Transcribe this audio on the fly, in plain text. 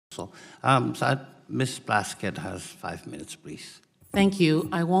Ms. Plaskett has 5 minutes, please. Thank you.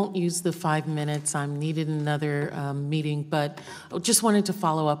 I won't use the 5 minutes. I'm needed in another meeting, but I just wanted to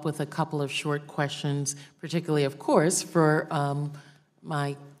follow up with a couple of short questions, particularly, of course, for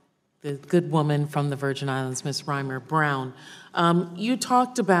the good woman from the Virgin Islands, Ms. Reimer Brown. You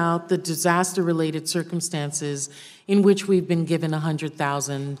talked about the disaster-related circumstances in which we've been given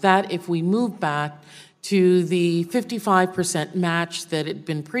 $100,000, that if we move back to the 55% match that had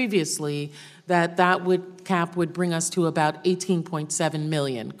been previously, that cap would bring us to about 18.7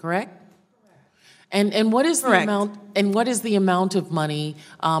 million, correct? And what is Correct. the amount? And what is the amount of money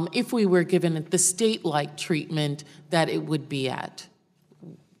if we were given the state-like treatment that it would be at?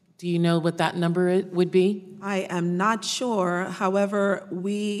 Do you know what that number would be? I am not sure. However,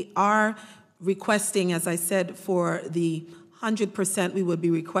 we are requesting, as I said, for the 100%, we would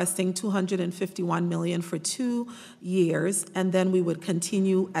be requesting $251 million for 2 years, and then we would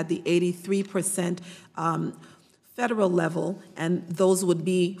continue at the 83% federal level, and those would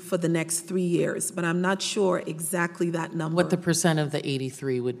be for the next 3 years. But I'm not sure exactly that number. What the percent of the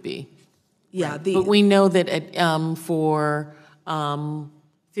 83 would be? Yeah, right. But we know that for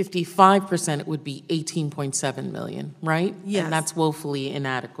 55%, it would be 18.7 million, right? Yes. And that's woefully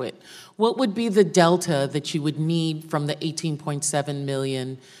inadequate. What would be the delta that you would need from the 18.7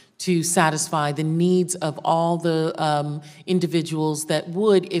 million to satisfy the needs of all the individuals that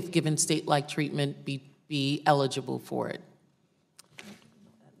would, if given state-like treatment, be eligible for it?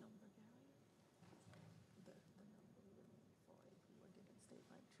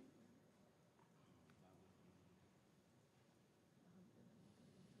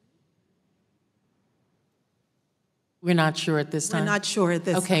 We're not sure at this time? We're not sure at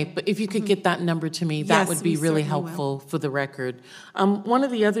this time. Okay, but if you could get that number to me, that Yes, would be we really certainly helpful for the record. One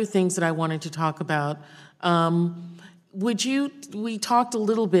of the other things that I wanted to talk about, we talked a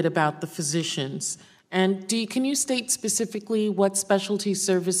little bit about the physicians, and can you state specifically what specialty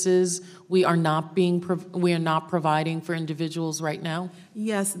services we are not providing for individuals right now?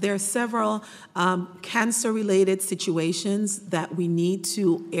 Yes, there are several cancer-related situations that we need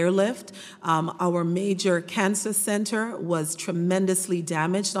to airlift. Our major cancer center was tremendously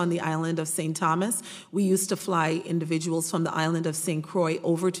damaged on the island of St. Thomas. We used to fly individuals from the island of St. Croix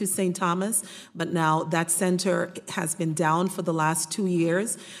over to St. Thomas, but now that center has been down for the last 2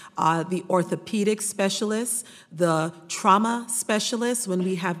 years. The orthopedic specialists, the trauma specialists, when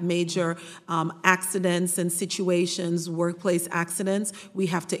we have major accidents and situations, workplace accidents, we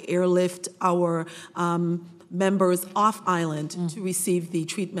have to airlift our members off island to receive the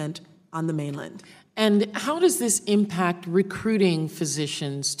treatment on the mainland. And how does this impact recruiting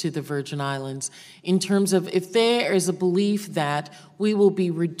physicians to the Virgin Islands in terms of if there is a belief that we will be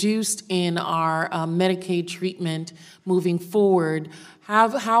reduced in our Medicaid treatment moving forward,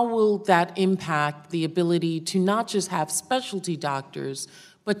 how will that impact the ability to not just have specialty doctors,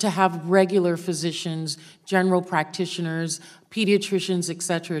 but to have regular physicians, general practitioners, pediatricians, et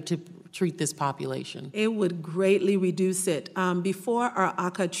cetera, to treat this population? It would greatly reduce it. Before our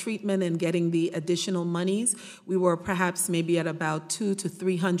ACA treatment and getting the additional monies, we were perhaps maybe at about 200 to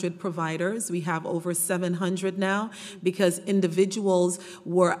 300 providers. We have over 700 now because individuals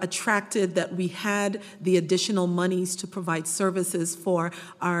were attracted that we had the additional monies to provide services for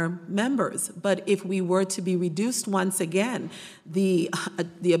our members. But if we were to be reduced once again, the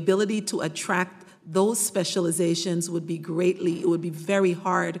ability to attract those specializations would be it would be very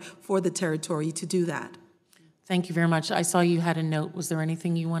hard for the territory to do that. Thank you very much. I saw you had a note. Was there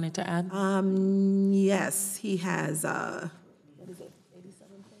anything you wanted to add? Yes, he has, what is it,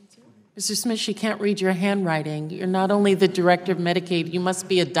 87.2? Mr. Smith, she can't read your handwriting. You're not only the director of Medicaid, you must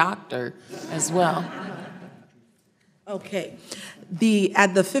be a doctor as well. Okay.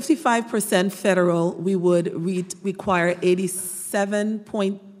 At the 55% federal, we would require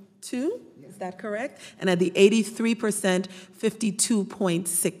 87.2. Is that correct? And at the 83%,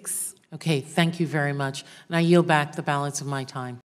 52.6. Okay, thank you very much. And I yield back the balance of my time.